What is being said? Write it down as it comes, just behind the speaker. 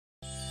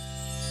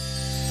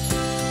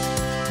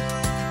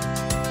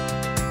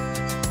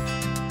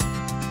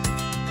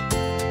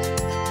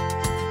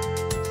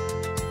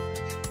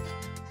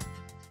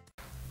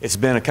It's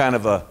been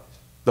the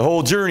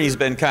whole journey's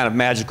been kind of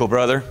magical,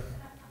 brother.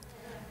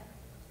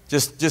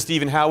 Just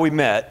even how we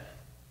met,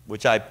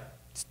 which I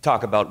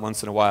talk about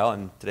once in a while,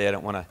 and today I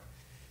don't want to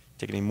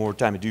take any more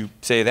time to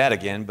say that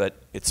again, but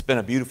it's been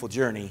a beautiful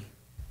journey,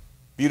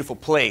 beautiful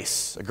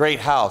place, a great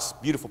house,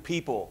 beautiful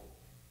people.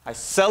 I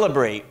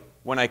celebrate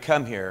when I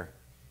come here,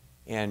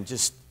 and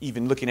just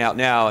even looking out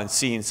now and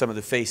seeing some of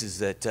the faces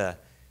that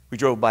we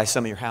drove by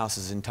some of your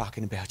houses and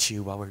talking about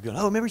you while we were going,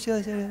 oh,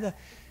 remember?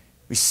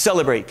 We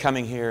celebrate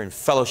coming here and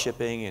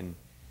fellowshipping and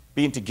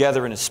being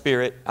together in a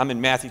spirit. I'm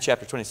in Matthew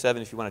chapter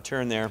 27 if you want to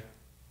turn there.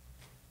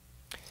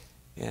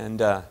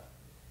 And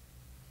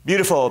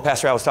beautiful,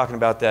 Pastor Al was talking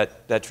about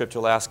that trip to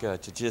Alaska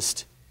to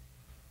just,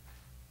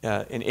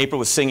 and April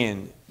was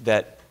singing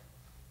that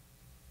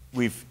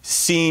we've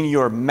seen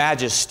your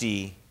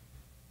majesty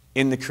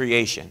in the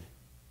creation.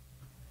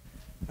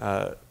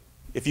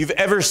 If you've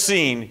ever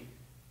seen,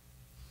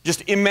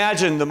 just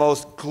imagine the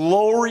most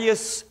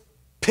glorious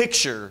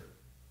picture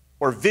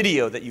or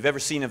video that you've ever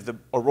seen of the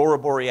Aurora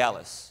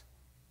Borealis.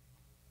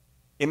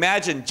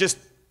 Imagine just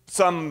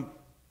some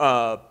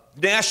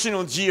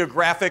National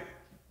Geographic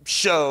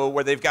show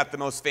where they've got the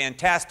most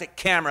fantastic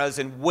cameras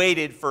and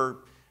waited for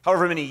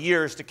however many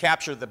years to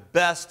capture the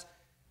best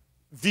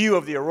view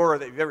of the aurora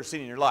that you've ever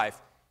seen in your life.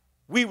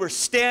 We were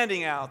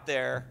standing out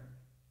there,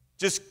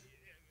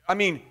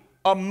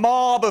 a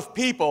mob of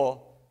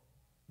people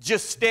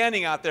just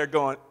standing out there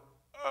going,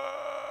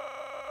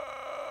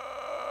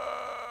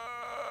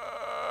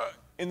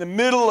 in the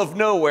middle of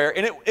nowhere,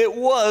 and it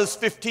was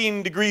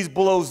 15 degrees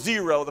below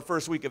zero the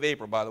first week of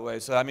April, by the way.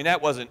 So, that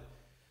wasn't,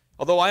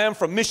 although I am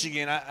from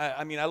Michigan,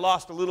 I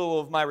lost a little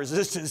of my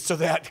resistance to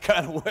that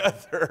kind of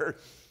weather.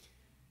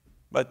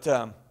 But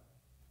the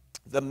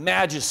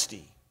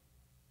majesty,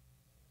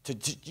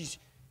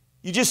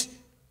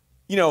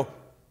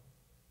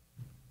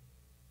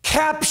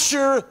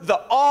 capture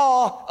the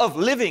awe of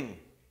living.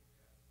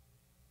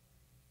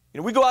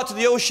 We go out to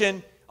the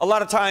ocean a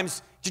lot of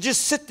times to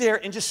just sit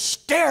there and just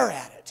stare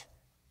at it.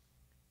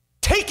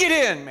 Take it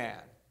in,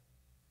 man.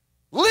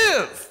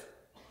 Live.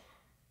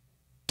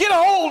 Get a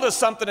hold of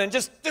something and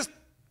just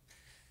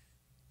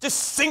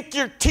sink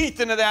your teeth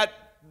into that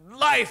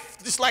life,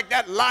 just like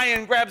that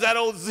lion grabs that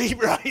old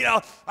zebra,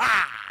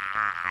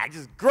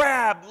 just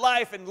grab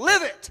life and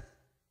live it.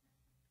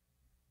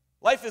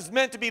 Life is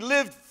meant to be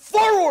lived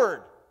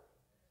forward,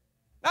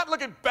 not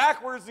looking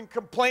backwards and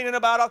complaining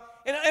about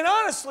it. And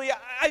honestly,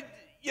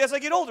 as I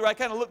get older, I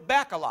kind of look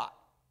back a lot.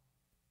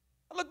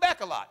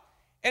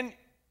 And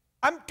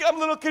I'm a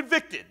little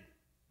convicted,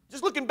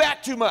 just looking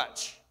back too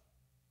much.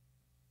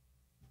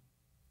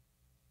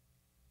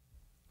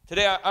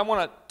 Today, I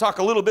want to talk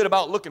a little bit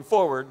about looking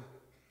forward,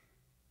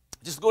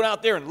 just going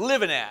out there and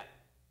living at.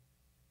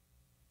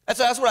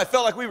 That's what I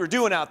felt like we were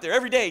doing out there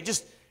every day,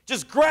 just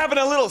grabbing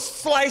a little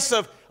slice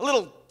of, a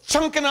little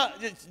chunking up,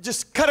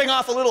 just cutting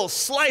off a little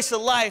slice of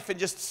life and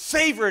just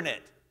savoring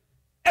it.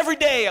 Every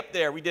day up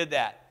there we did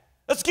that.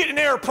 Let's get an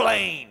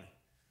airplane.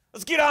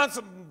 Let's get on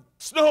some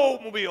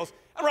snowmobiles.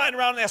 I'm riding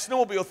around in that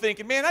snowmobile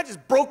thinking, man, I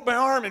just broke my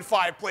arm in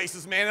 5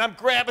 places, man, and I'm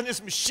grabbing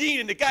this machine,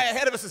 and the guy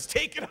ahead of us is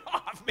taking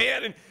off,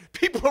 man, and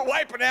people are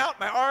wiping out.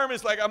 My arm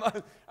is like, I'm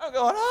going,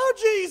 oh,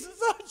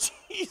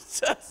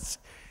 Jesus.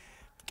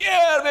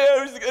 Yeah,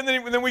 man.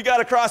 And then we got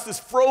across this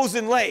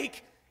frozen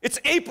lake. It's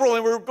April,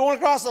 and we're going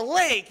across a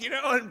lake,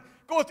 and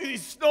going through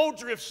these snow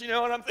drifts, and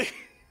I'm thinking,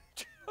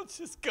 I'm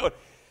just going,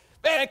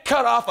 man,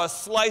 cut off a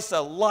slice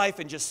of life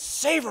and just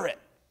savor it.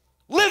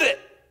 Live it.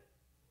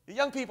 The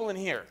young people in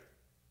here,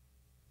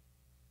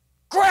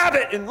 grab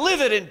it and live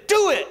it and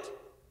do it.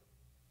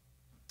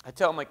 I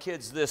tell my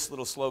kids this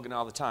little slogan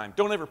all the time.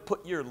 Don't ever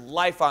put your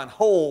life on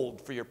hold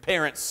for your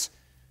parents'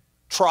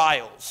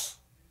 trials.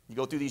 You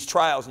go through these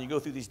trials and you go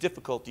through these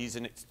difficulties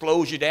and it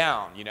slows you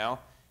down, I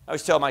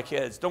always tell my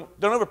kids, don't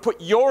ever put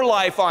your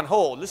life on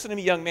hold. Listen to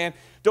me, young man.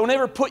 Don't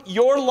ever put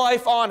your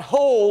life on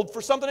hold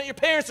for something that your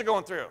parents are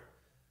going through.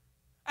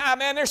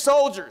 Man, they're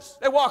soldiers.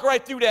 They walk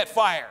right through that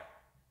fire.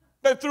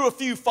 Been through a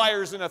few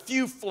fires and a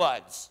few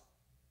floods.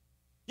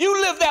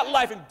 You live that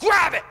life and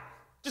grab it.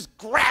 Just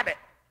grab it.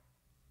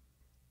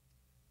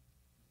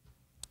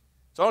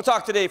 So I want to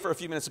talk today for a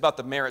few minutes about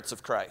the merits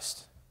of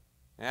Christ.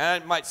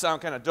 And it might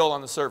sound kind of dull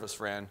on the surface,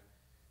 friend.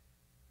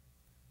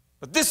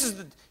 But this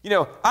is,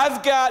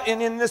 I've got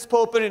in this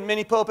pulpit and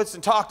many pulpits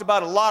and talked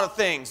about a lot of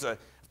things. I've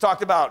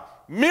talked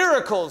about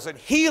miracles and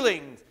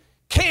healing,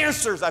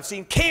 cancers. I've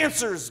seen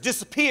cancers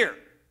disappear.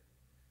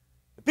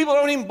 People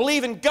don't even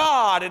believe in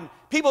God, and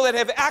people that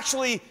have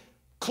actually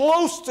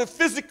close to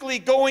physically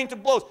going to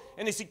blows,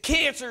 and they see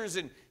cancers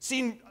and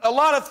seen a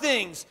lot of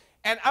things.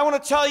 And I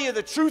want to tell you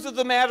the truth of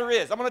the matter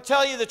is,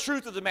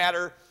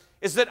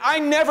 that I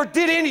never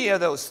did any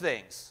of those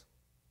things.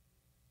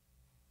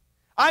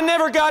 I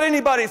never got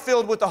anybody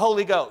filled with the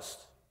Holy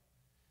Ghost.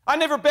 I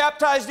never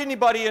baptized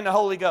anybody in the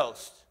Holy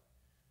Ghost.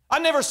 I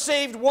never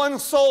saved one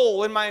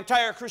soul in my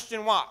entire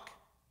Christian walk.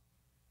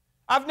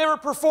 I've never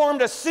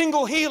performed a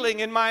single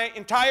healing in my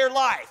entire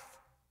life.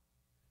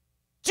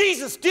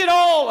 Jesus did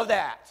all of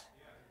that.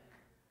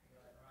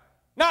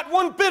 Not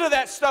one bit of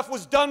that stuff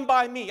was done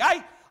by me.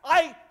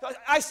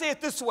 I say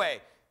it this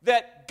way,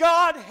 that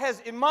God has,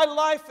 in my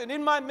life and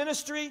in my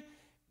ministry,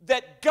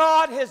 that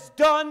God has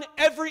done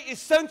every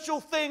essential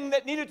thing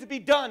that needed to be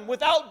done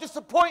without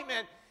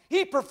disappointment.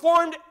 He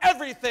performed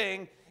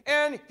everything,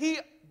 and He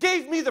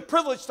gave me the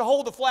privilege to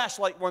hold a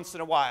flashlight once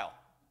in a while.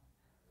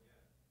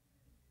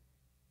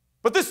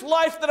 But this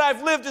life that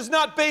I've lived is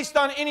not based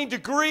on any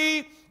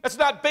degree. It's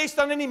not based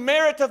on any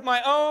merit of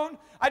my own.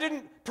 I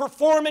didn't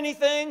perform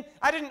anything.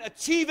 I didn't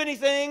achieve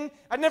anything.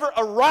 I never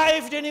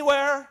arrived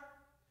anywhere.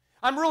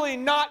 I'm really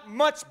not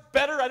much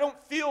better. I don't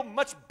feel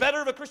much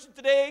better of a Christian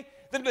today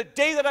than the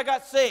day that I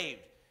got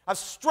saved. I've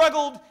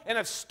struggled and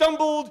I've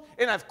stumbled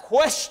and I've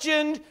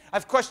questioned.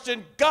 I've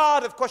questioned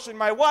God. I've questioned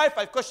my wife.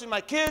 I've questioned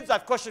my kids.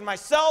 I've questioned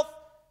myself.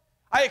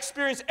 I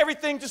experience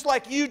everything just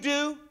like you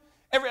do.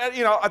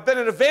 I've been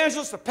an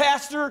evangelist, a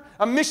pastor,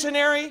 a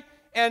missionary,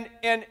 and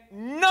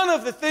none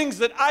of the things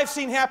that I've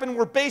seen happen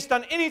were based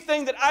on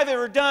anything that I've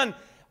ever done.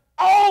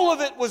 All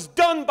of it was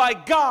done by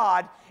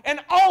God, and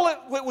all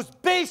of it was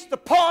based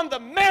upon the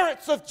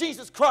merits of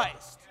Jesus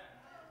Christ.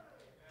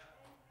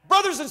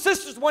 Brothers and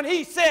sisters, when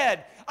He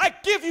said, I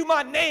give you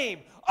my name,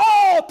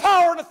 all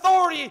power and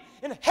authority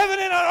in heaven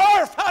and on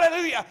earth,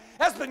 hallelujah,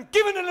 has been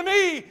given unto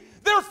me.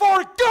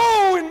 Therefore,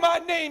 go in my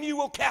name, you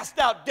will cast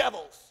out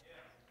devils.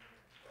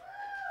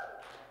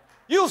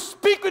 You'll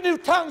speak with new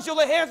tongues, you'll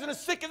lay hands on the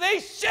sick, and they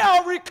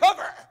shall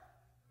recover.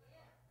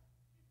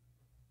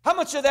 How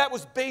much of that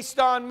was based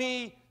on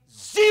me?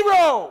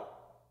 Zero.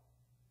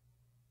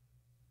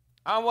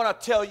 I want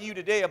to tell you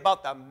today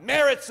about the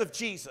merits of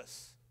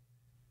Jesus.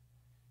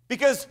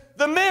 Because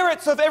the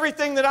merits of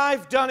everything that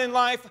I've done in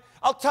life,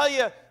 I'll tell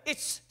you,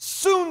 it's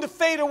soon to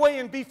fade away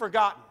and be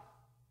forgotten.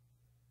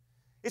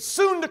 It's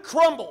soon to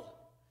crumble.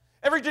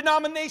 Every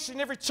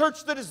denomination, every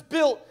church that is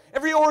built,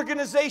 every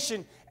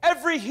organization,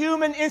 every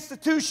human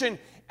institution,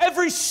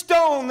 every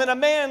stone that a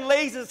man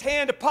lays his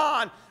hand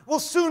upon will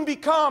soon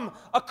become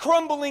a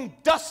crumbling,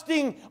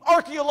 dusting,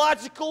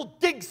 archaeological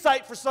dig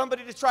site for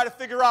somebody to try to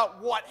figure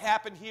out what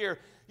happened here.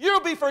 You'll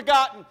be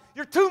forgotten.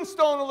 Your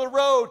tombstone will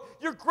erode.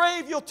 Your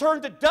grave you'll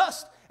turn to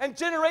dust. And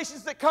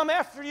generations that come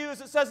after you, as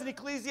it says in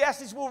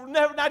Ecclesiastes, will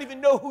never not even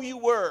know who you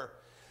were.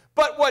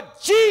 But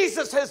what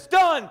Jesus has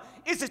done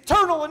is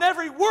eternal, and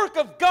every work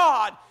of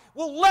God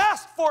will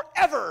last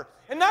forever.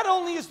 And not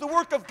only is the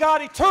work of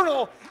God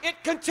eternal, it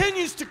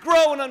continues to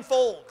grow and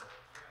unfold.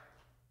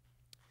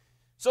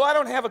 So I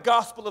don't have a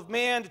gospel of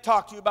man to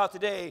talk to you about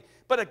today,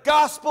 but a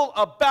gospel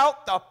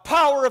about the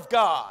power of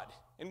God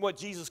and what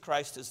Jesus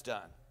Christ has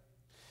done.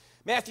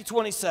 Matthew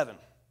 27,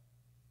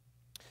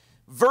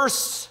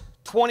 verse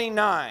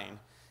 29,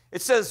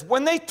 it says,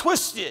 when they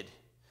twisted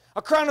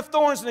a crown of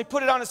thorns and they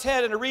put it on his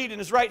head and a reed in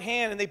his right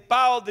hand, and they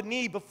bowed the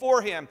knee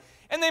before him,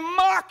 and they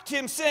mocked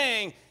him,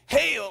 saying,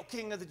 Hail,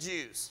 King of the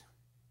Jews.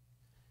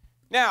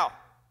 Now,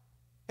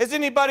 has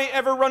anybody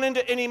ever run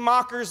into any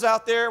mockers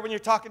out there when you're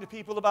talking to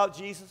people about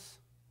Jesus?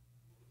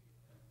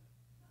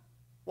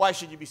 Why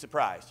should you be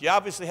surprised? You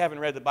obviously haven't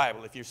read the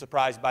Bible if you're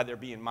surprised by there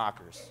being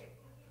mockers.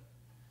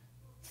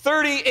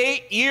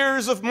 38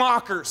 years of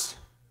mockers.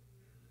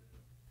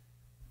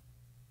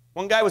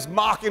 One guy was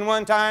mocking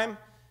one time,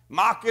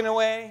 mocking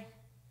away,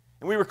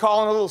 and we were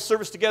calling a little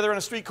service together on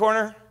a street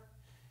corner,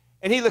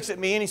 and he looks at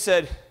me and he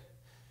said,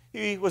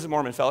 he was a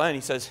Mormon fella, and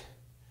he says,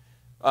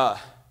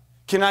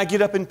 can I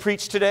get up and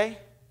preach today?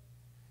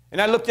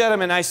 And I looked at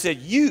him and I said,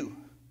 you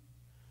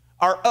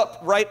are up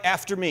right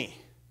after me.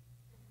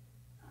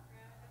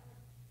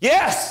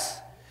 Yes,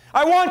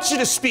 I want you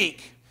to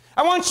speak.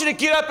 I want you to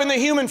get up in the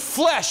human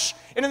flesh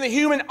and in the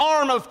human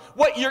arm of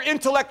what your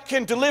intellect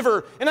can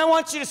deliver. And I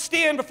want you to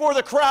stand before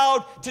the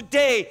crowd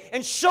today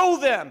and show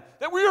them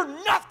that we are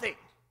nothing.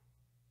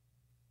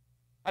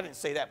 I didn't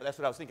say that, but that's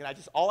what I was thinking.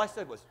 All I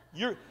said was,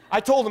 I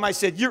told him, I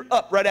said, you're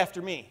up right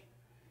after me.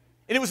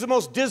 And it was the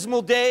most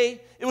dismal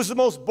day. It was the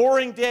most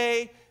boring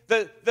day.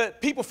 The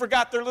people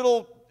forgot their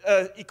little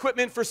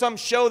equipment for some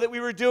show that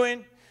we were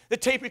doing. The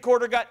tape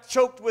recorder got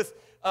choked with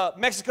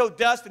Mexico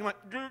dust, and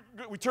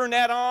we turned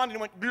that on, and it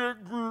went,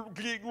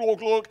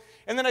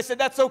 and then I said,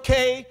 that's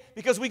okay,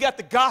 because we got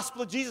the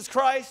gospel of Jesus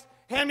Christ.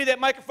 Hand me that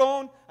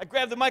microphone. I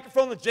grabbed the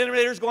microphone, the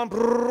generator's going,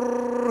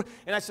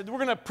 and I said, we're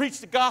going to preach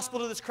the gospel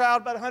to this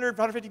crowd, about 100,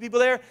 150 people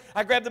there.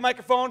 I grabbed the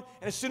microphone,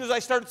 and as soon as I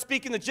started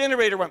speaking, the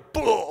generator went,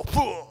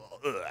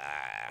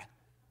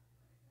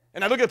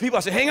 and I looked at the people,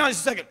 I said, hang on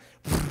just a second.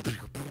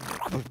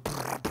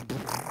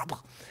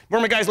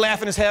 Remember my guy's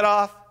laughing his head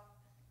off?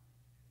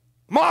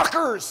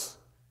 Mockers!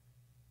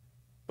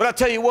 But I'll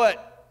tell you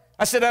what,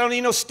 I said, I don't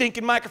need no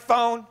stinking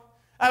microphone.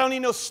 I don't need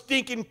no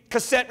stinking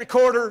cassette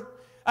recorder.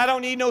 I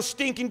don't need no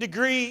stinking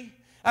degree.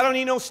 I don't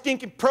need no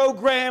stinking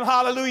program,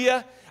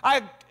 hallelujah.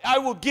 I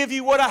will give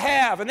you what I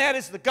have, and that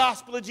is the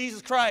gospel of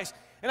Jesus Christ.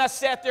 And I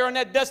sat there on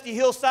that dusty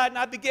hillside, and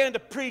I began to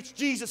preach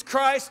Jesus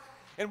Christ.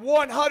 And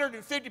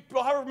 150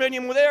 people, however many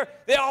of them were there,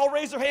 they all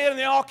raised their hand and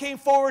they all came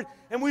forward.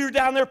 And we were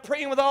down there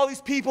praying with all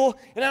these people.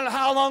 And I don't know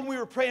how long we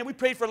were praying. We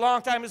prayed for a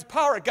long time. As the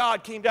power of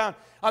God came down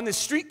on this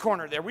street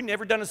corner there. We'd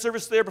never done a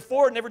service there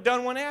before, never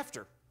done one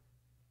after.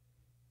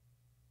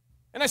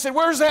 And I said,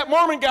 where's that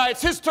Mormon guy?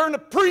 It's his turn to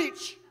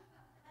preach.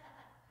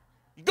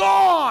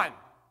 Gone.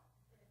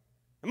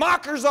 The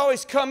mockers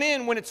always come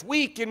in when it's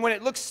weak and when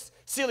it looks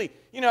silly,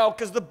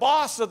 because the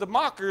boss of the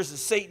mockers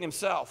is Satan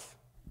himself.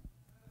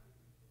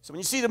 So when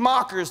you see the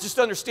mockers, just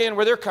understand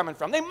where they're coming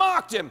from. They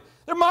mocked him.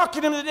 They're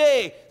mocking him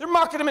today. They're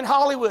mocking him in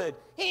Hollywood.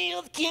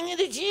 Hail the King of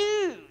the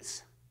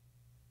Jews.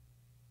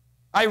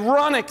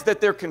 Ironic that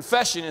their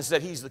confession is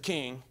that he's the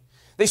king.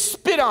 They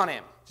spit on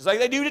him, just like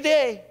they do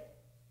today.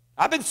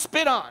 I've been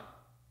spit on.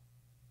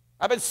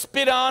 I've been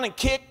spit on and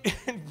kicked.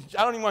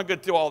 I don't even want to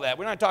go through all that.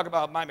 We're not talking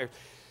about my marriage.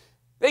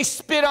 They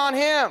spit on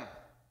him.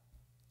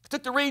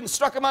 Took the reed and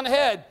struck him on the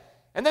head.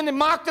 And then they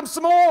mocked him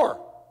some more.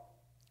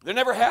 They're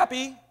never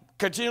happy,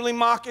 continually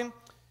mocking.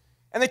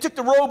 And they took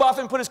the robe off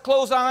and put his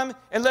clothes on him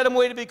and led him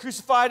away to be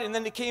crucified. And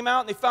then they came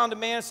out and they found a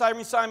man,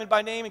 Simon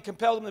by name, and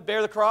compelled him to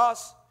bear the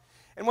cross.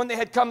 And when they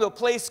had come to a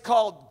place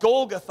called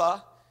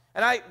Golgotha,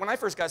 and when I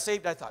first got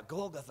saved, I thought,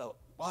 Golgotha,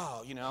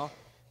 wow,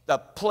 the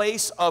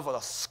place of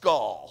a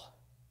skull.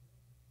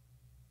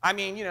 I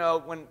mean,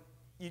 when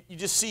you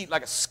just see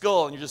like a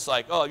skull and you're just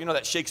like, oh,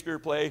 that Shakespeare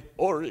play?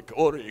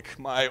 Oric,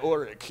 my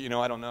Oric.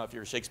 I don't know if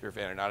you're a Shakespeare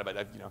fan or not,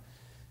 but,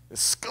 the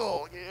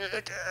skull.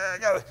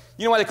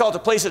 You know why they call it the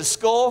place of the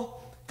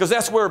skull? Because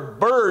that's where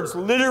birds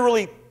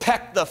literally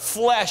peck the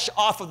flesh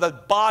off of the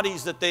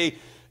bodies that they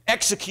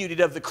executed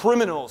of the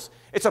criminals.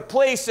 It's a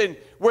place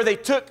where they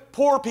took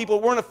poor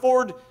people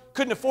who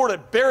couldn't afford a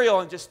burial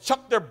and just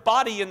chucked their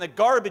body in the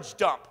garbage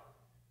dump.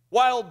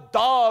 Wild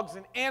dogs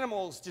and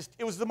animals,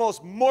 it was the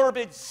most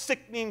morbid,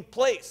 sickening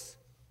place.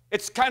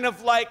 It's kind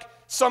of like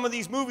some of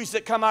these movies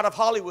that come out of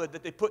Hollywood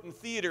that they put in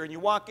theater, and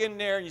you walk in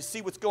there and you see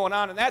what's going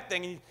on in that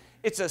thing, and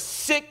it's a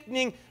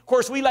sickening. Of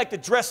course, we like to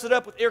dress it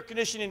up with air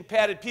conditioning and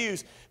padded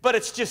pews, but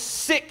it's just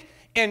sick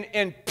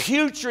and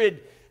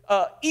putrid,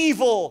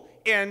 evil,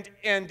 and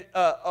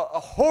a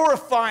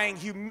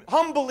horrifying,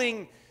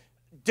 humbling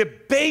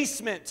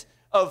debasement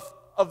of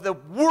the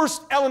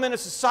worst element of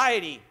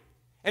society.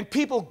 And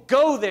people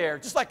go there,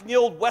 just like in the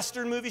old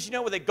Western movies,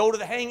 where they go to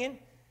the hanging.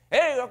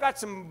 Hey, I've got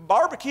some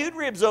barbecued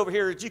ribs over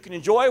here that you can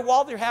enjoy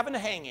while they're having the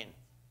hanging.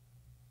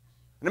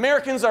 And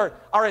Americans are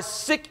as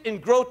sick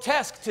and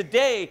grotesque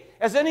today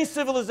as any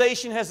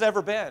civilization has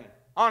ever been,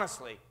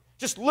 honestly.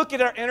 Just look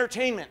at our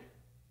entertainment.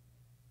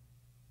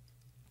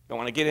 Don't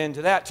want to get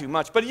into that too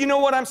much, but you know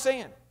what I'm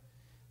saying.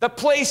 The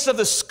place of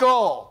the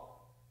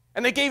skull.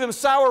 And they gave him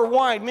sour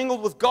wine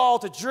mingled with gall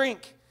to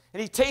drink,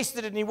 and he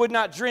tasted it and he would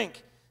not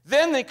drink.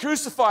 Then they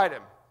crucified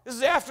him. This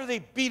is after they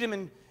beat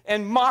him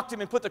and mocked him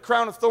and put the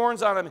crown of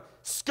thorns on him,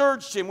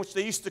 scourged him, which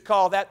they used to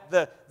call that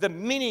the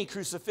mini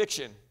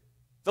crucifixion,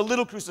 the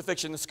little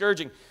crucifixion, the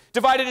scourging.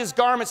 Divided his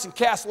garments and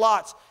cast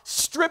lots,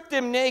 stripped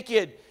him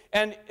naked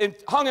and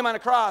hung him on a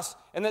cross.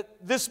 And that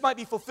this might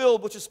be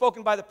fulfilled, which is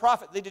spoken by the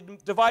prophet. They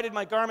divided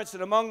my garments,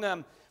 and among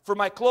them for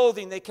my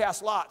clothing they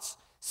cast lots.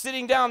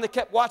 Sitting down, they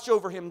kept watch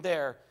over him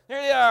there.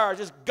 There they are,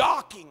 just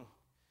gawking.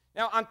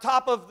 Now, on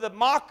top of the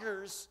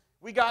mockers,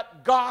 we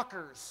got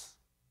gawkers.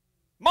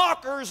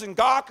 Mockers and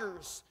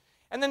gawkers.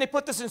 And then they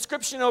put this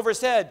inscription over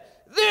his head.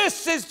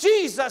 This is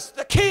Jesus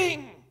the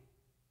King.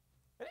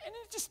 And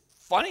it's just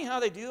funny how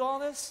they do all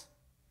this.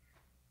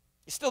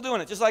 He's still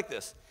doing it just like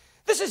this.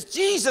 This is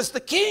Jesus the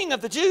King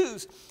of the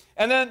Jews.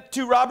 And then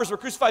 2 robbers were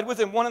crucified with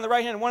him, one on the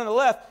right hand and one on the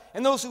left.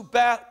 And those who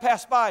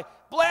passed by,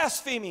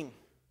 blaspheming.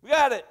 We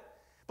got it.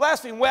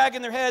 Blaspheming,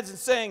 wagging their heads and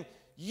saying,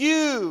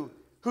 you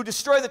who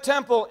destroy the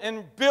temple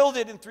and build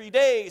it in 3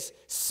 days,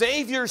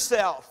 save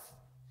yourself.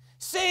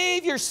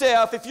 Save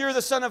yourself if you're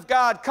the Son of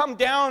God. Come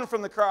down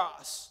from the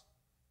cross.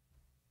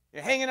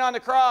 You're hanging on the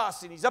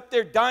cross, and he's up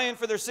there dying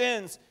for their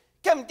sins.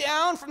 Come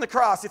down from the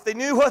cross. If they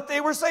knew what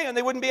they were saying,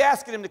 they wouldn't be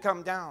asking him to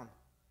come down.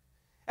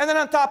 And then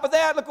on top of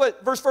that, look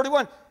what, verse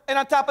 41, and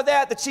on top of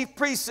that, the chief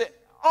priests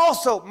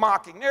also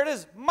mocking. There it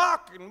is,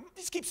 mocking.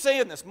 Just keep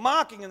saying this,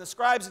 mocking, and the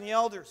scribes and the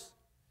elders.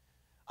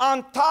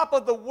 On top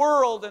of the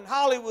world and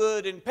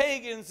Hollywood and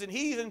pagans and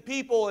heathen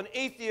people and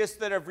atheists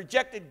that have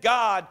rejected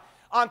God,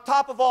 on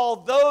top of all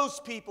those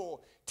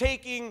people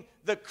taking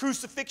the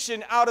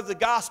crucifixion out of the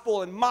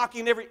gospel and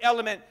mocking every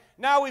element,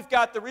 now we've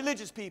got the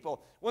religious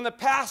people. When the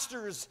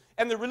pastors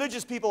and the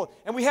religious people,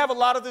 and we have a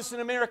lot of this in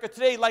America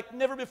today like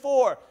never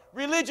before,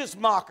 religious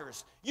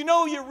mockers. You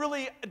know you're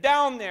really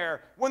down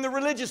there when the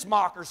religious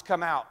mockers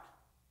come out.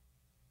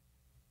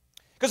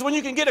 Because when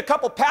you can get a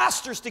couple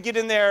pastors to get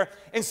in there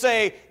and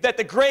say that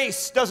the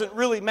grace doesn't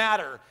really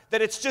matter,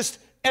 that it's just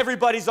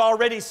everybody's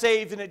already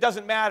saved and it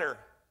doesn't matter.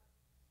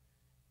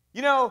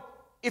 You know,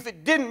 if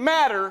it didn't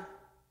matter,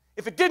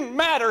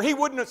 he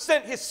wouldn't have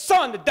sent his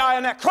son to die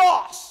on that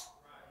cross.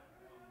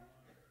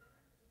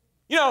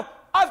 You know,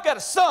 I've got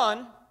a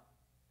son,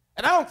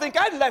 and I don't think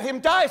I'd let him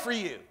die for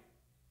you.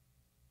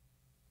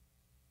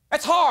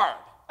 That's hard.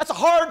 That's a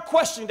hard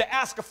question to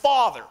ask a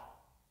father.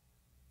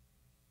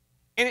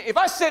 And if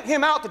I sent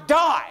him out to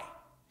die,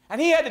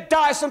 and he had to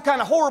die some kind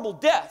of horrible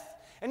death,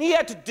 and he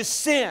had to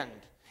descend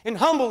and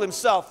humble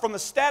himself from the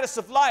status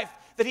of life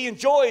that he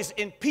enjoys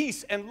in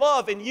peace and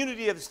love and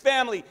unity of his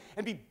family,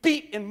 and be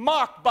beat and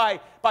mocked by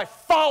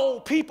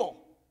foul people,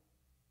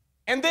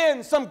 And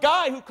then some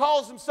guy who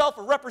calls himself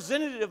a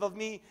representative of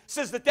me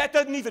says that that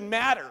doesn't even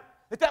matter,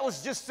 that that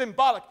was just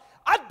symbolic.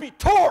 I'd be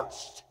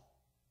torched.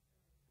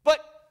 But,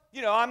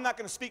 you know, I'm not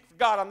going to speak for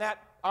God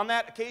on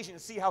that occasion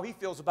and see how he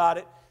feels about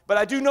it. But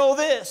I do know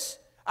this.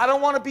 I don't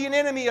want to be an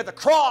enemy of the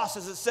cross,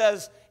 as it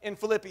says in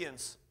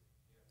Philippians.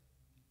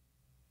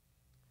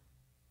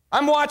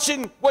 I'm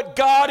watching what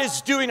God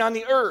is doing on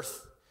the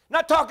earth.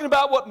 Not talking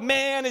about what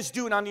man is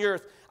doing on the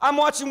earth. I'm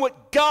watching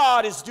what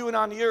God is doing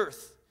on the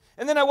earth.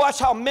 And then I watch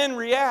how men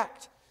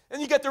react.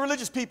 And you get the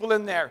religious people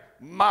in there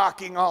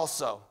mocking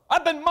also.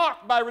 I've been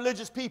mocked by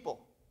religious people.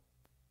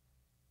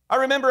 I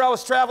remember I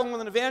was traveling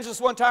with an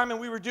evangelist one time and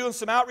we were doing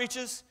some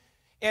outreaches.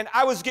 And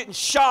I was getting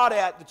shot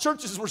at. The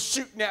churches were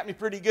shooting at me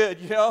pretty good,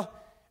 you know.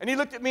 And he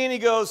looked at me and he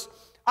goes,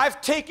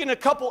 I've taken a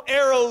couple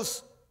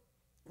arrows.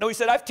 No, he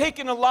said, I've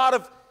taken a lot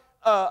of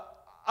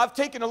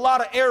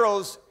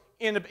arrows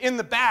in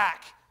the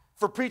back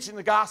for preaching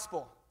the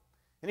gospel.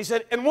 And he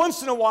said, and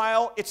once in a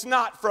while, it's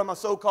not from a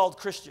so-called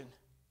Christian.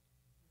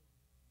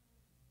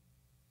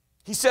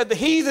 He said, the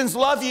heathens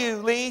love you,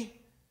 Lee.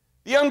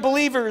 The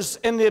unbelievers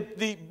and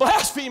the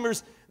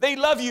blasphemers, they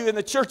love you, and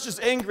the church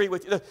is angry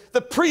with you.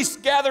 The priests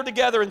gather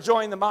together and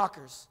join the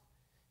mockers.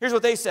 Here's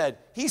what they said.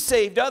 He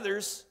saved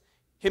others.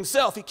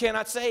 Himself he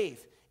cannot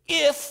save.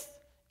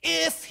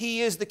 If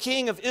he is the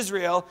king of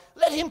Israel,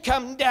 let him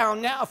come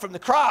down now from the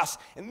cross,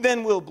 and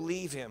then we'll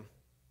believe him.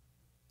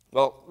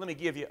 Well, let me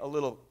give you a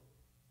little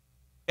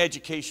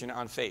education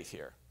on faith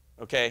here,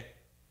 okay?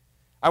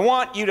 I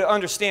want you to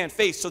understand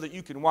faith so that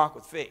you can walk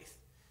with faith.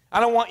 I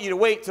don't want you to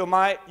wait till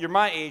you're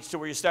my age till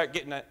where you start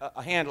getting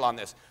a handle on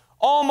this.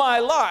 All my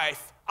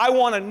life, I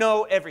want to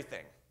know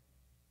everything.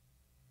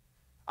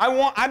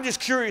 I'm just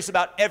curious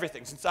about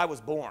everything since I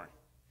was born.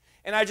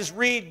 And I just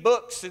read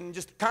books and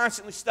just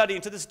constantly study.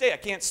 And to this day, I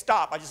can't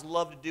stop. I just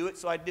love to do it,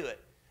 so I do it.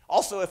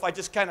 Also, if I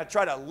just kind of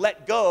try to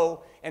let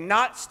go and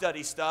not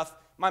study stuff,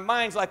 my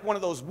mind's like one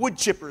of those wood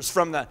chippers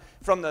from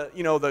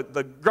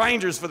the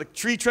grinders for the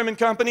tree trimming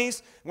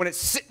companies. When it's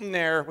sitting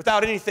there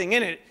without anything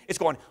in it, it's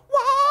going, wah!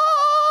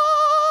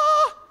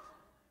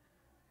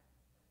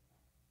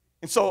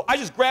 And so I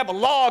just grab a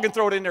log and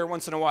throw it in there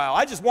once in a while.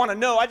 I just want to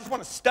know. I just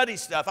want to study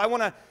stuff. I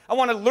want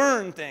to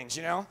learn things,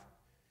 you know.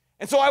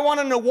 And so I want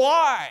to know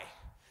why,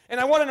 and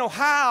I want to know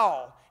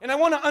how, and I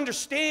want to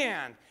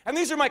understand. And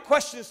these are my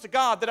questions to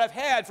God that I've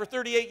had for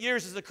 38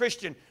 years as a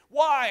Christian.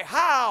 Why,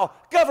 how,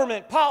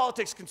 government,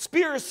 politics,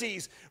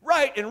 conspiracies,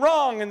 right and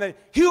wrong, and the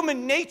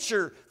human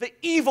nature, the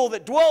evil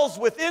that dwells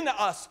within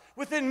us,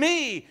 within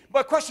me.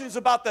 My questions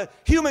about the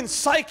human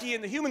psyche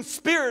and the human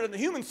spirit and the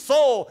human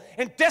soul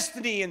and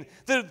destiny and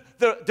the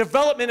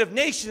development of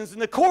nations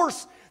and the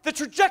course, the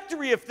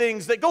trajectory of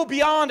things that go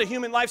beyond a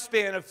human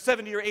lifespan of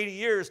 70 or 80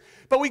 years.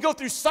 But we go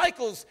through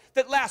cycles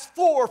that last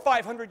 400 or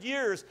 500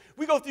 years.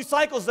 We go through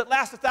cycles that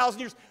last 1,000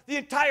 years. The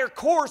entire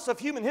course of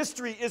human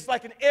history is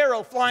like an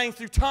arrow flying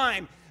through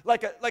time,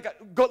 like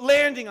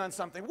landing on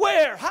something.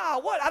 Where? How?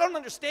 What? I don't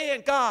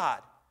understand God.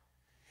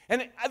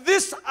 And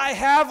this I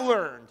have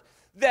learned,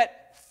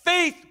 that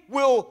faith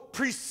will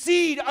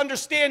precede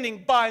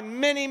understanding by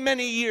many,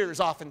 many years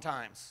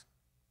oftentimes.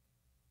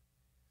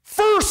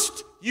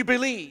 First, you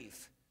believe.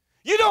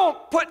 You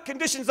don't put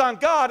conditions on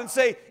God and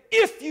say,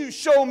 if you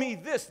show me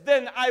this,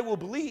 then I will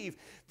believe.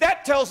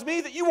 That tells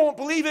me that you won't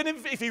believe it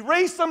if he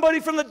raised somebody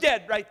from the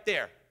dead right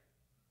there.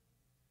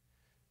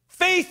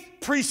 Faith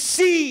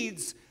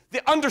precedes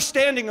the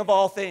understanding of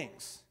all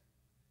things.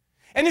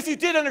 And if you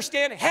did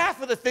understand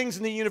half of the things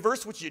in the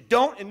universe, which you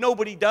don't and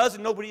nobody does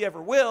and nobody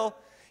ever will,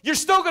 you're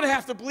still going to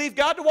have to believe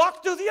God to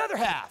walk through the other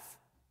half.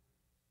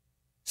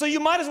 So you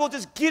might as well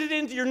just get it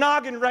into your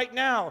noggin right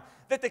now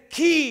that the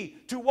key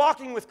to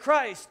walking with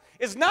Christ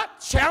is not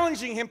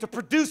challenging him to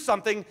produce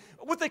something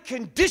with a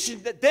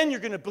condition that then you're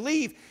going to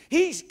believe.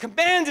 He's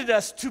commanded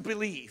us to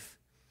believe.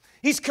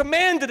 He's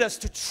commanded us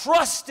to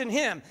trust in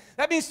him.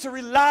 That means to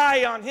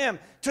rely on him,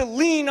 to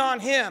lean on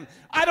him.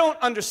 I don't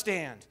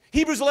understand.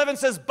 Hebrews 11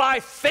 says,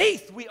 by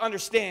faith we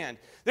understand.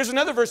 There's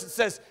another verse that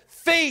says,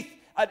 faith,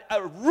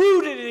 a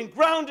rooted and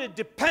grounded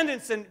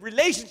dependence and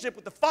relationship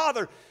with the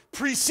Father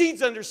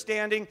precedes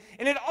understanding,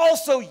 and it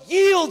also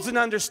yields an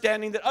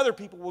understanding that other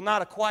people will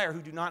not acquire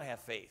who do not have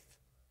faith.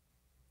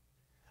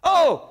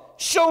 Oh,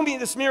 show me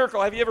this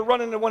miracle. Have you ever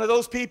run into one of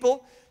those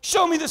people?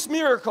 Show me this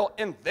miracle,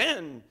 and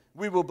then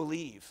we will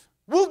believe.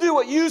 We'll do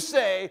what you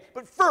say,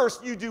 but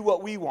first you do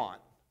what we want.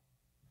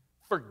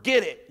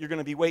 Forget it. You're going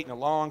to be waiting a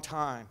long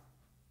time.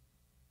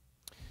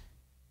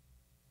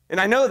 And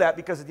I know that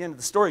because at the end of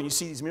the story, you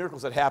see these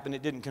miracles that happened,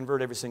 it didn't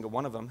convert every single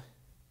one of them.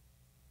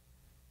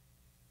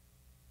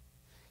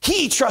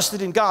 He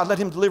trusted in God. Let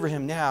him deliver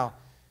him now,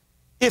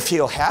 if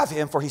he'll have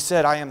him, for he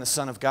said, I am the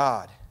Son of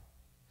God.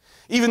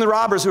 Even the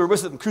robbers who were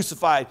with him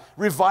crucified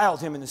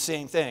reviled him in the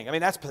same thing. I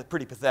mean, that's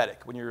pretty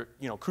pathetic when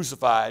you're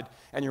crucified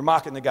and you're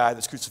mocking the guy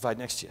that's crucified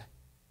next to you.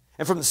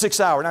 And from the 6th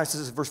hour, now it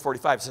says in verse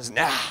 45, it says,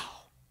 now.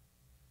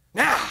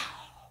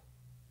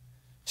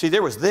 See,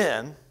 there was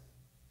then.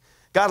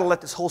 God will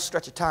let this whole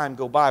stretch of time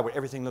go by where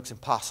everything looks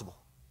impossible.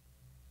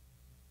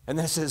 And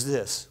then it says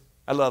this,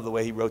 I love the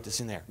way he wrote this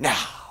in there. Now.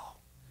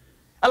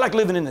 I like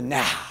living in the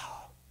now.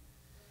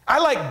 I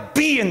like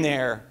being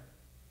there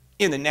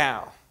in the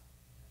now.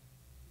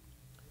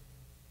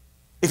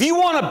 If you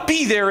want to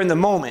be there in the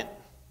moment,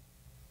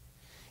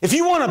 if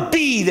you want to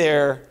be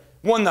there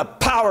when the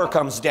power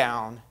comes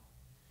down,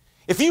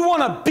 if you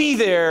want to be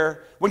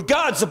there when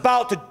God's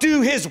about to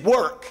do his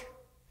work,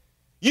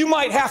 you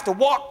might have to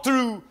walk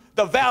through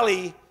the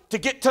valley to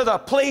get to the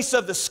place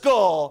of the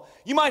skull.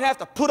 You might have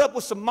to put up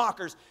with some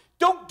mockers.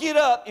 Don't get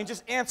up and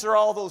just answer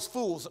all those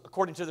fools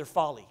according to their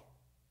folly.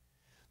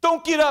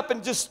 Don't get up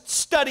and just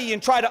study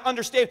and try to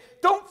understand.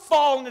 Don't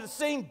fall into the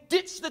same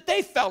ditch that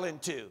they fell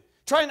into,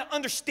 trying to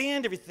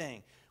understand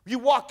everything. You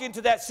walk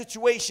into that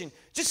situation,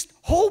 just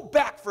hold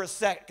back for a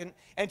second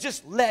and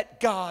just let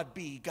God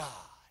be God.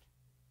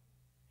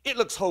 It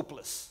looks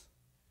hopeless.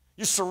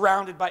 You're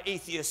surrounded by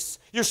atheists.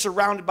 You're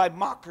surrounded by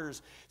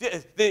mockers.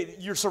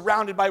 You're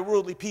surrounded by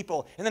worldly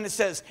people. And then it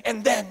says,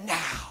 and then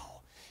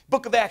now.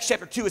 Book of Acts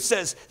chapter 2, it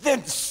says,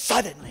 then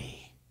suddenly.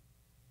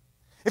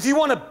 If you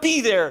want to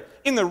be there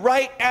in the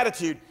right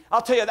attitude,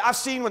 I'll tell you, I've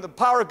seen when the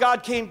power of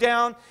God came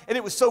down and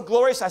it was so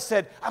glorious, I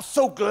said, I'm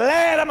so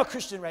glad I'm a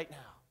Christian right now.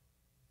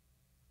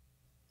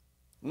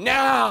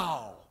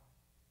 Now,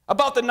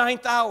 about the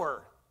 9th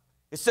hour,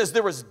 it says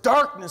there was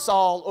darkness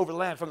all over the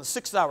land from the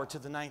 6th hour to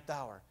the 9th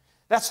hour.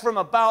 That's from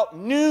about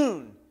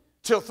noon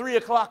till 3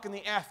 o'clock in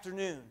the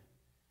afternoon.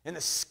 And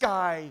the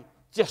sky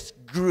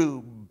just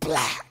grew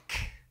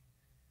black.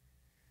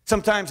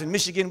 Sometimes in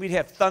Michigan, we'd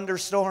have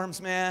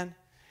thunderstorms, man.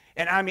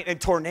 And I mean, and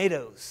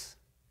tornadoes.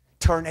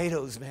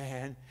 Tornadoes,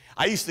 man.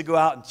 I used to go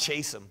out and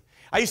chase them.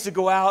 I used to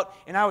go out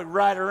and I would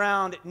ride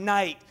around at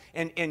night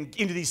and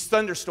into these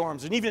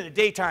thunderstorms. And even in the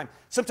daytime,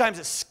 sometimes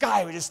the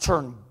sky would just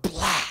turn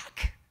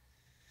black.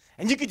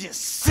 And you could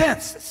just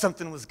sense that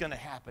something was going to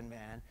happen,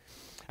 man.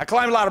 I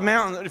climbed a lot of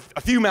mountains,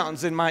 a few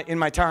mountains in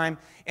my time.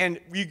 And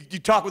you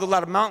talk with a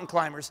lot of mountain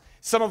climbers.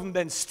 Some of them have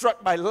been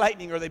struck by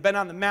lightning or they've been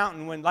on the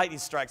mountain when lightning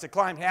strikes. I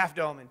climbed Half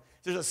Dome and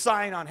there's a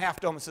sign on Half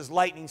Dome that says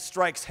lightning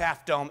strikes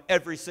Half Dome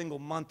every single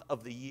month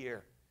of the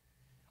year.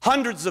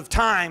 Hundreds of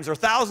times or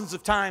thousands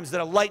of times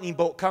that a lightning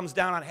bolt comes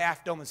down on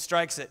Half Dome and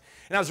strikes it.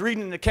 And I was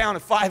reading an account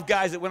of 5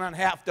 guys that went on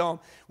Half Dome,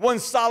 one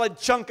solid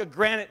chunk of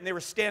granite, and they were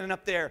standing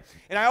up there.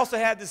 And I also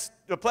had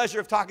the pleasure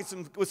of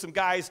talking with some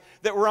guys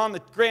that were on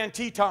the Grand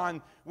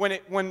Teton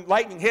when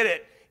lightning hit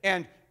it.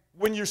 And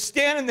when you're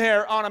standing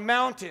there on a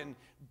mountain,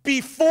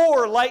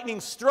 before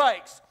lightning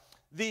strikes,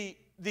 the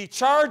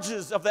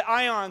charges of the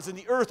ions in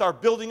the earth are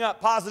building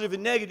up, positive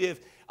and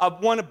negative,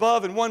 one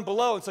above and one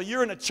below. And so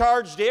you're in a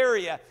charged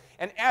area.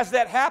 And as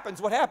that happens,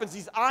 what happens,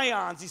 these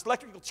ions, these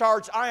electrical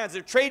charged ions,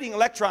 they're trading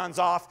electrons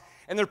off,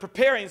 and they're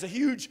preparing. It's a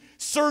huge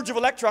surge of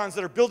electrons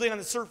that are building on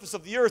the surface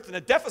of the earth and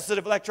a deficit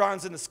of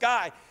electrons in the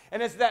sky.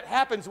 And as that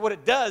happens, what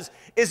it does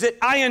is it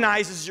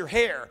ionizes your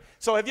hair.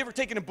 So have you ever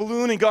taken a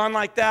balloon and gone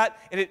like that,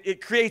 and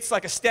it creates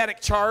like a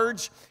static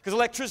charge? Because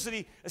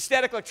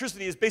static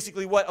electricity is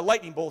basically what a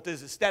lightning bolt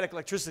is static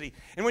electricity.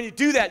 And when you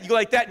do that, you go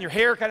like that, and your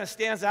hair kind of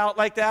stands out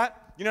like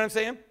that. You know what I'm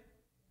saying?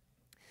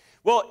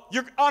 Well,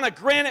 you're on a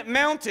granite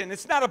mountain.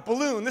 It's not a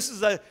balloon. This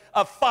is a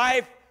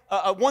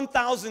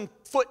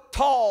 1,000-foot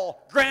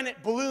tall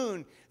granite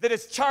balloon that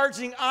is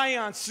charging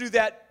ions through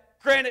that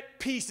granite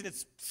piece, and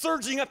it's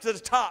surging up to the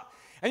top.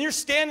 And you're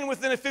standing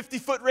within a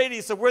 50-foot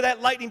radius of where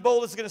that lightning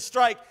bolt is going to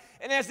strike.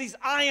 And as these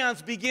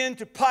ions begin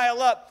to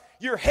pile up,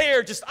 your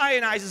hair just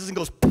ionizes and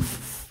goes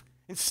poof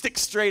and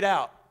sticks straight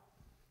out.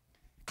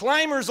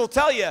 Climbers will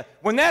tell you,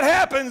 when that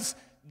happens,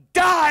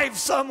 dive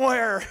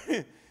somewhere.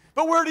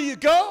 But where do you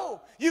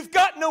go? You've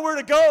got nowhere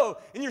to go,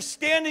 and you're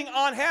standing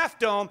on Half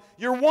Dome.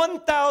 You're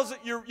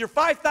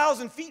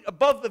 5,000 feet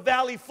above the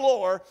valley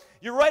floor.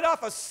 You're right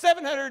off a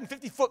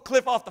 750-foot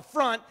cliff off the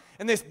front,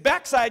 and this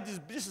backside is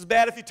just as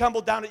bad. If you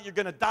tumble down it, you're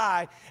going to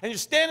die. And you're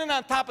standing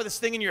on top of this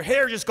thing, and your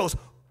hair just goes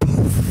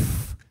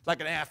poof, like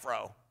an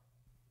afro.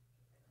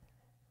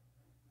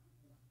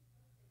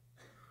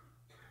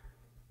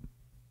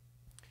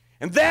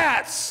 And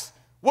that's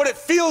what it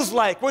feels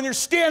like when you're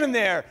standing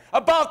there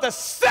about the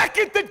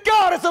second that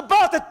God is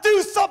about to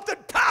do something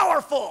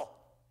powerful.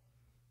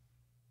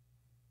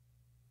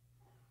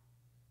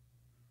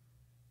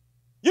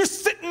 You're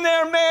sitting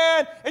there,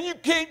 man, and you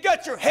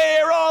got your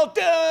hair all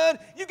done.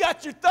 You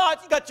got your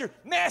thoughts. You got your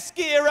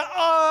mascara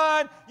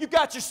on. You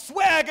got your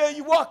swagger.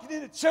 You walking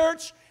into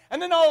church,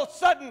 and then all of a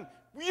sudden,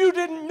 you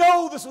didn't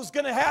know this was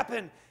going to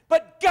happen,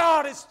 but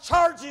God is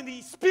charging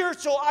the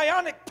spiritual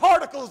ionic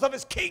particles of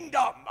his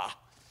kingdom.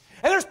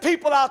 And there's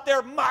people out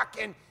there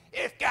mocking,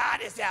 if God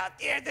is out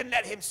there, then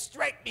let him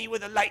strike me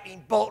with a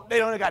lightning bolt. They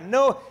don't got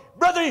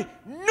brother,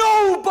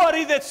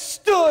 nobody that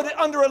stood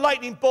under a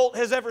lightning bolt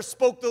has ever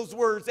spoke those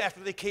words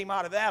after they came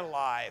out of that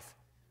alive.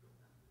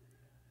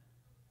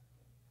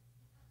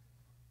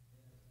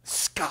 The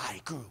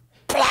sky grew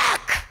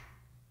black.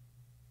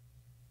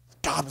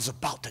 God was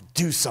about to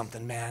do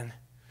something, man.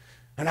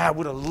 And I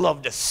would have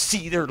loved to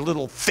see their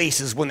little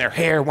faces when their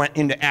hair went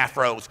into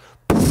afros.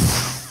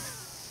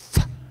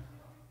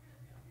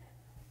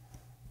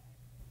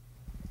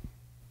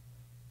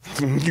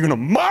 You're going to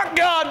mock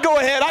God? Go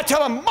ahead. I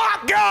tell them,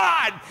 mock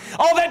God.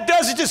 All that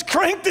does is just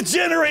crank the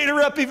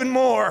generator up even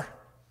more.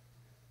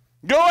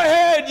 Go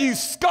ahead, you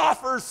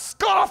scoffers.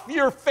 Scoff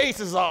your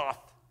faces off.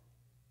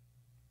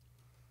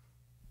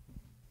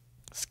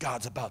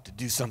 God's about to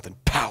do something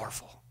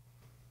powerful.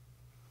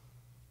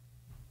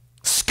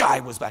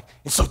 Sky was back.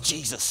 And so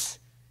Jesus,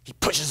 he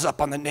pushes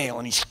up on the nail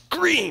and he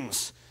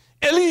screams,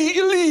 Eli,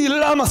 Eli,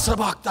 lama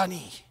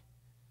sabachthani.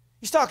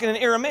 He's talking in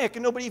Aramaic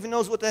and nobody even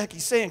knows what the heck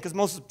he's saying because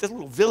most of this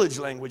little village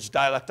language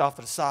dialect off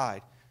to the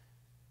side.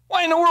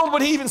 Why in the world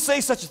would he even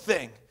say such a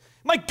thing?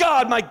 My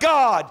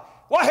God,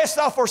 why hast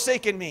thou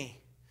forsaken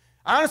me?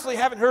 I honestly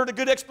haven't heard a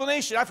good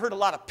explanation. I've heard a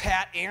lot of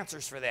pat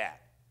answers for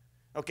that.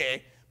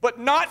 Okay? But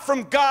not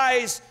from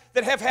guys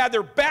that have had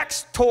their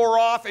backs tore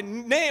off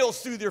and nails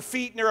through their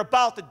feet and they're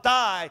about to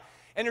die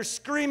and they're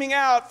screaming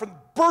out,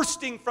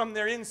 bursting from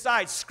their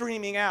inside,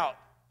 screaming out.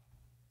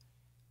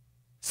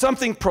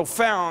 Something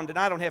profound, and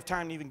I don't have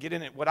time to even get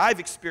in it, what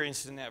I've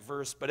experienced in that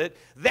verse, but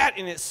that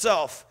in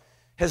itself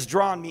has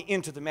drawn me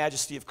into the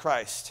majesty of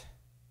Christ.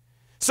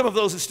 Some of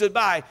those who stood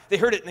by, they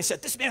heard it and they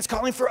said, this man's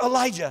calling for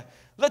Elijah.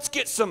 Let's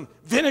get some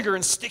vinegar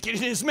and stick it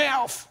in his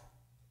mouth.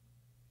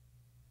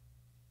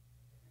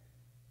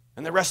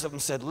 And the rest of them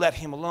said, let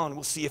him alone.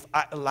 We'll see if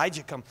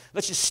Elijah comes.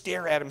 Let's just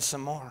stare at him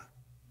some more.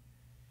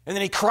 And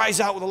then he cries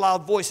out with a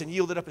loud voice and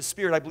yielded up his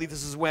spirit. I believe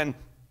this is when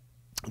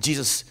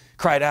Jesus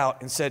cried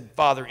out and said,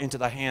 Father, into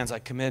thy hands I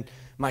commend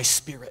my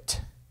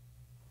spirit.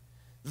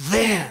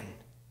 Then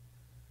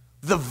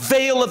the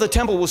veil of the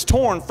temple was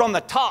torn from the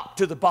top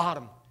to the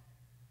bottom.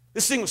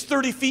 This thing was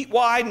 30 feet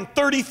wide and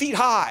 30 feet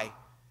high.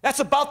 That's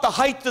about the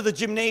height of the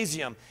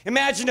gymnasium.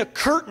 Imagine a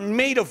curtain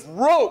made of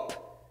rope.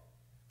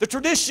 The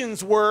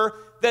traditions were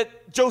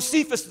that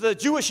Josephus, the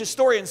Jewish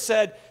historian,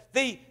 said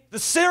the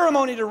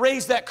ceremony to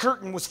raise that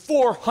curtain was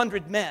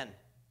 400 men.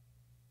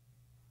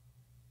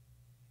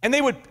 And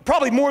they would,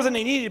 probably more than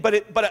they needed,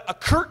 but a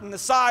curtain the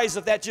size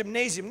of that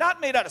gymnasium,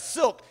 not made out of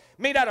silk,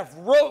 made out of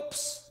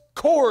ropes,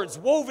 cords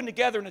woven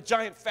together in a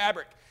giant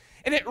fabric.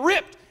 And it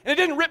ripped, and it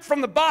didn't rip from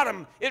the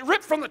bottom, it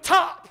ripped from the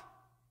top.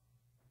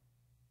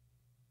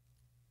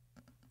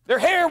 Their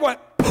hair went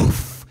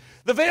poof,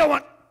 the veil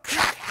went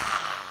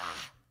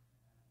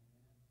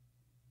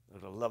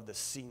I would love to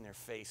see their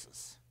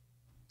faces.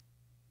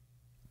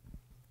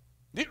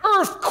 The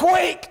earth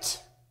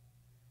quaked.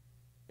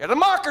 Yeah, the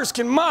mockers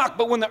can mock,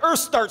 but when the earth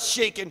starts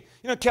shaking,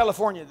 you know, in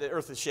California, the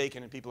earth is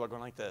shaking and people are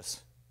going like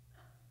this.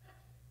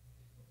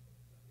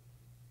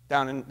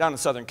 Down in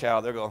Southern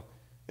Cal, they'll go,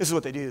 this is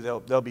what they do.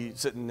 They'll be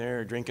sitting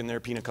there drinking their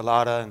pina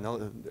colada and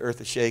the earth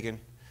is shaking.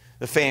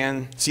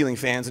 The ceiling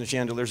fans and the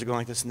chandeliers are going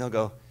like this and they'll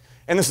go,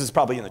 and this is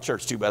probably in the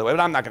church too, by the way, but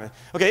I'm not going to.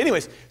 Okay,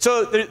 anyways,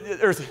 so the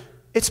earth,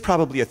 it's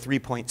probably a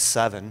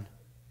 3.7.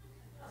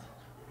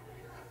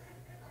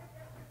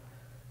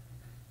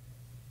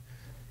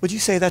 Would you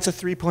say that's a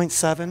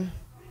 3.7?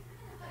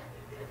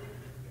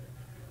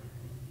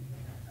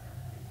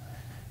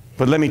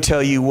 But let me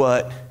tell you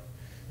what,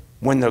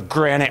 when the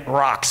granite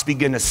rocks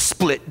begin to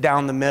split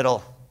down the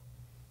middle,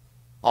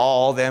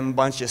 all them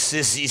bunch of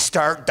sissies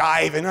start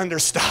diving under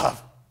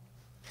stuff.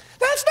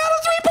 That's not a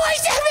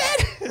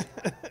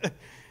 3.7!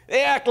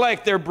 They act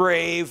like they're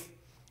brave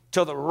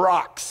till the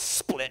rocks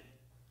split.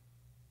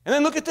 And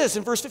then look at this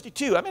in verse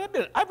 52. I mean,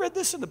 I read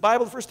this in the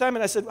Bible the first time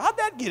and I said, how'd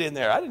that get in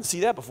there? I didn't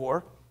see that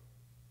before.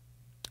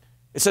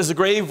 It says the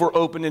grave were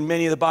opened and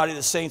many of the body of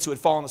the saints who had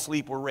fallen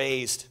asleep were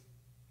raised.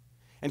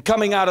 And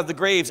coming out of the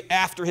graves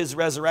after his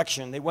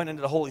resurrection, they went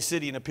into the holy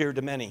city and appeared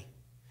to many.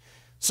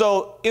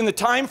 So in the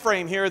time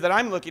frame here that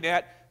I'm looking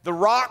at, the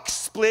rocks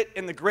split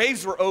and the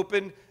graves were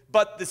opened,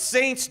 but the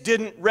saints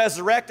didn't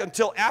resurrect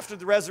until after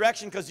the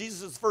resurrection because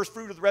Jesus is the first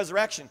fruit of the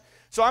resurrection.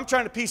 So I'm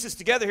trying to piece this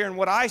together here, and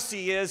what I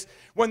see is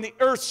when the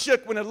earth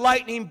shook, when a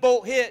lightning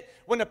bolt hit,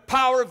 when the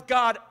power of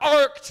God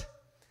arced.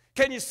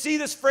 Can you see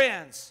this,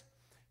 friends?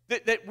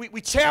 That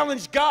we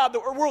challenge God, the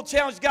world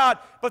challenged God,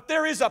 but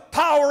there is a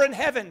power in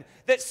heaven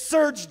that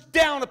surged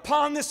down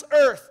upon this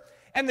earth,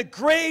 and the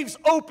graves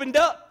opened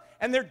up,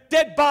 and their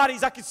dead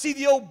bodies, I could see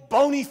the old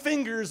bony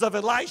fingers of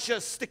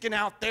Elisha sticking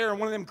out there in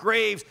one of them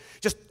graves,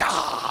 just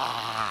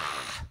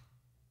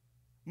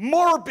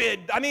morbid.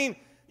 I mean,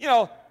 you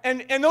know,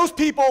 and those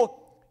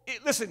people,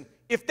 listen,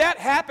 if that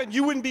happened,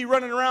 you wouldn't be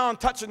running around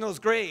touching those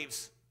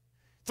graves.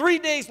 3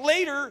 days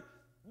later,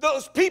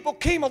 those people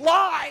came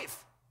alive.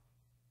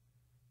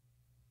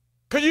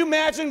 Could you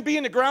imagine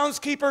being the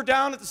groundskeeper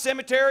down at the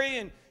cemetery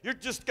and you're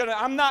just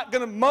I'm not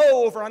gonna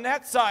mow over on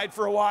that side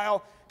for a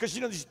while because, you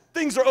know, these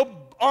things are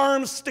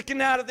arms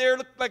sticking out of there,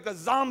 look like the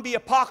zombie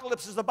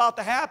apocalypse is about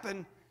to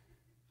happen.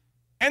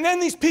 And then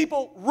these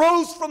people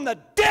rose from the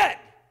dead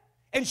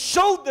and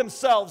showed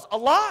themselves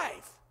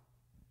alive.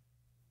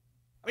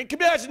 I mean, can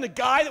you imagine the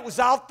guy that was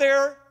out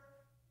there,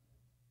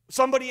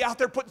 somebody out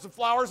there putting some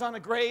flowers on a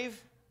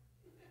grave?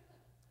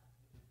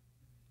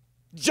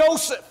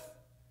 Joseph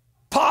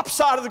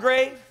pops out of the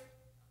grave.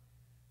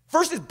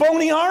 First, his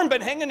bony arm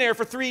been hanging there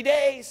for 3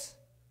 days.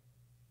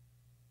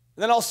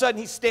 And then all of a sudden,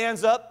 he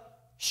stands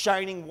up,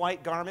 shining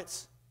white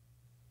garments.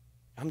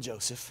 I'm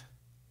Joseph.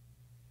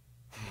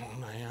 Oh,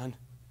 man.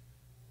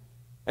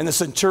 And the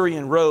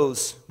centurion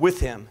rose with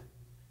him.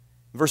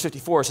 Verse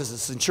 54 says the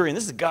centurion,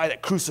 this is the guy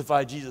that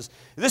crucified Jesus.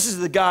 This is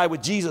the guy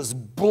with Jesus'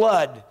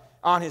 blood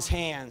on his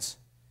hands.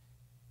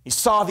 He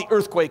saw the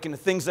earthquake and the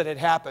things that had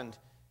happened,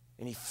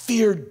 and he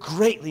feared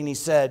greatly, and he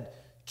said,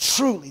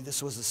 truly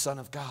this was the Son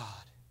of God.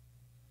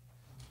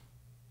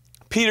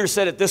 Peter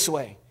said it this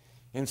way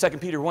in 2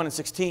 Peter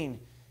 1:16.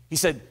 He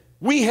said,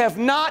 we have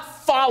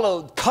not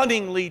followed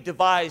cunningly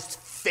devised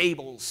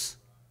fables.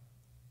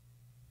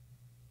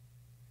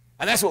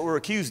 And that's what we're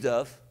accused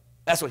of.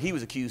 That's what he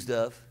was accused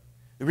of.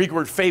 The Greek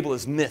word fable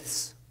is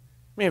myths.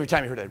 I mean, every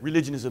time you heard that,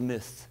 religion is a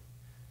myth.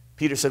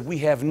 Peter said, we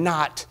have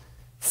not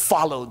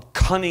followed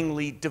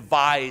cunningly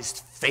devised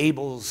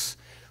fables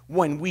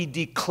when we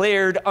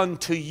declared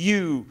unto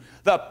you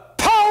the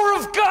power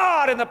of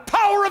God and the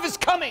power of his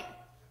coming.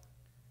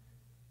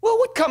 Well,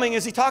 what coming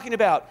is he talking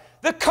about?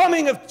 The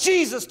coming of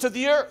Jesus to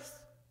the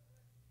earth.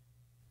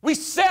 We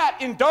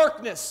sat in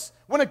darkness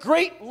when a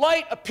great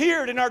light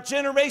appeared in our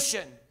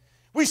generation.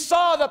 We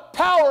saw the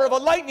power of a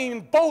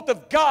lightning bolt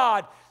of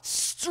God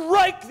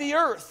strike the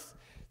earth.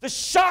 The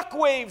shock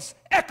waves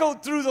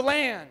echoed through the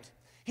land.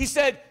 He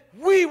said,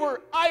 we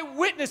were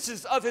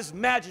eyewitnesses of his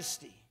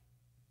majesty.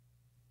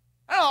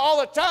 I know all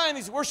the time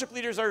these worship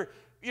leaders are,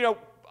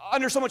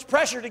 under so much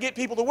pressure to get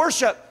people to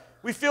worship.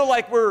 We feel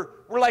like we're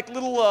like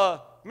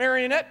little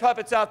marionette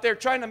puppets out there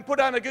trying to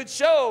put on a good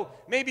show.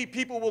 Maybe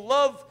people will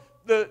love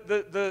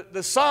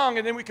the song,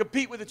 and then we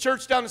compete with the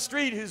church down the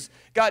street who's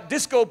got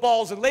disco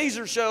balls and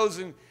laser shows.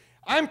 And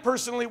I'm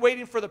personally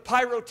waiting for the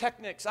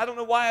pyrotechnics. I don't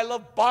know why I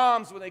love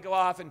bombs when they go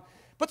off. And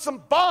put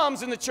some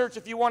bombs in the church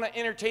if you want to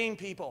entertain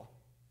people.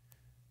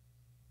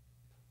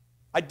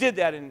 I did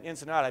that in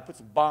Ensenada. I put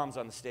some bombs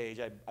on the stage.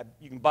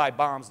 You can buy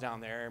bombs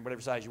down there in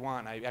whatever size you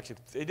want.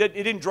 It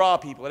didn't draw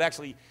people. It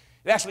actually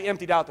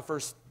emptied out the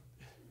first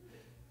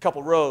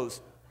couple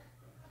rows.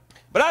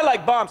 But I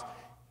like bombs.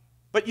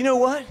 But you know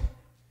what?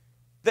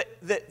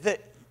 That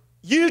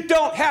you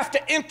don't have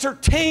to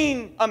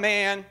entertain a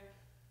man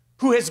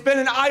who has been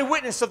an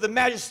eyewitness of the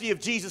majesty of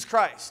Jesus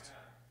Christ.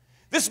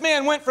 This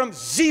man went from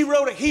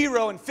zero to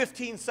hero in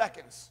 15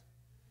 seconds.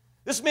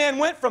 This man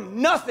went from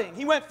nothing.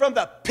 He went from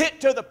the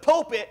pit to the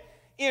pulpit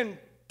in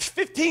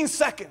 15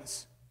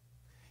 seconds.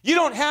 You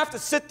don't have to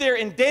sit there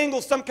and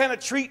dangle some kind of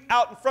treat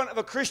out in front of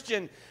a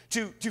Christian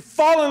to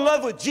fall in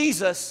love with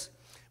Jesus.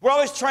 We're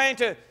always trying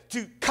to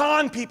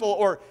con people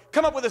or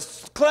come up with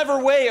a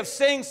clever way of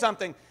saying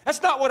something.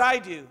 That's not what I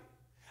do.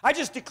 I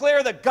just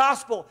declare the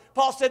gospel.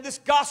 Paul said this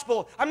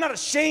gospel, I'm not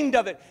ashamed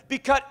of it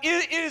because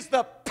it is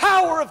the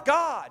power of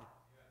God.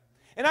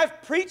 And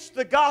I've preached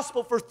the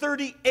gospel for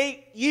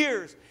 38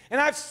 years. And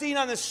I've seen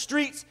on the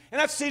streets,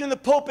 and I've seen in the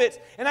pulpits,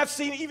 and I've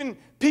seen even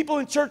people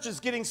in churches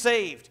getting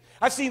saved.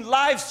 I've seen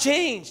lives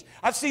changed.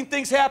 I've seen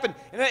things happen.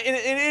 And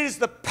it is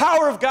the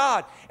power of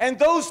God. And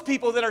those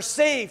people that are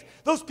saved,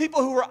 those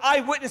people who are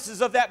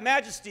eyewitnesses of that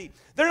majesty,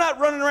 they're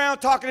not running around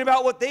talking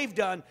about what they've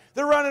done.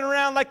 They're running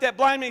around like that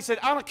blind man said,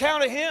 on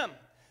account of him.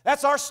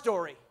 That's our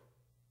story.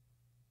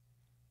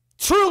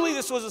 Truly,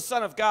 this was the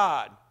Son of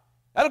God.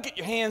 That'll get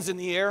your hands in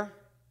the air.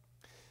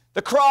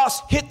 The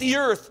cross hit the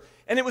earth,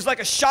 and it was like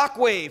a shock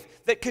wave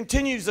that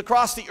continues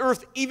across the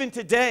earth even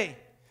today.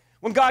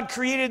 When God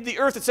created the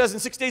earth, it says in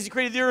 6 days he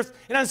created the earth,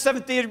 and on the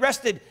seventh day he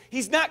rested.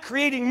 He's not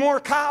creating more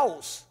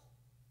cows.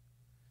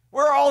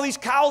 Where are all these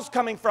cows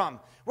coming from?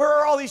 Where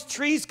are all these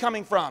trees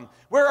coming from?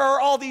 Where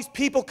are all these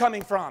people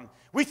coming from?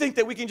 We think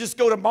that we can just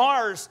go to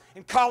Mars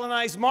and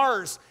colonize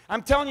Mars.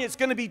 I'm telling you, it's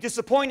going to be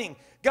disappointing.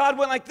 God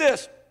went like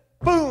this,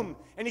 boom,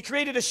 and he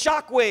created a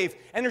shock wave,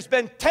 and there's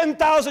been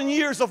 10,000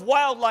 years of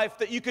wildlife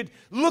that you could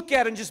look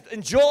at and just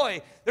enjoy.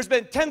 There's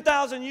been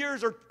 10,000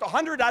 years or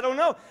 100, I don't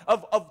know,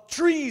 of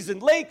trees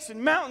and lakes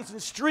and mountains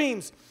and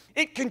streams.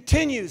 It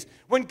continues.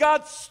 When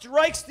God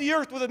strikes the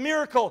earth with a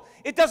miracle,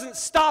 it doesn't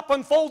stop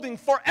unfolding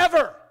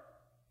forever.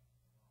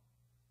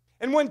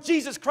 And when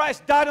Jesus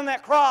Christ died on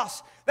that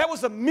cross, that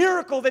was a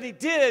miracle that he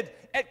did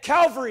at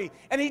Calvary,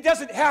 and he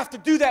doesn't have to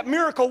do that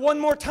miracle one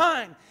more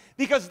time.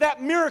 Because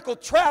that miracle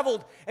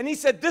traveled, and he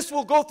said, this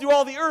will go through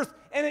all the earth,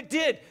 and it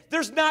did.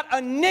 There's not a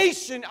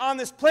nation on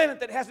this planet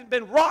that hasn't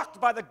been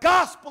rocked by the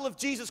gospel of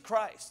Jesus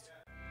Christ.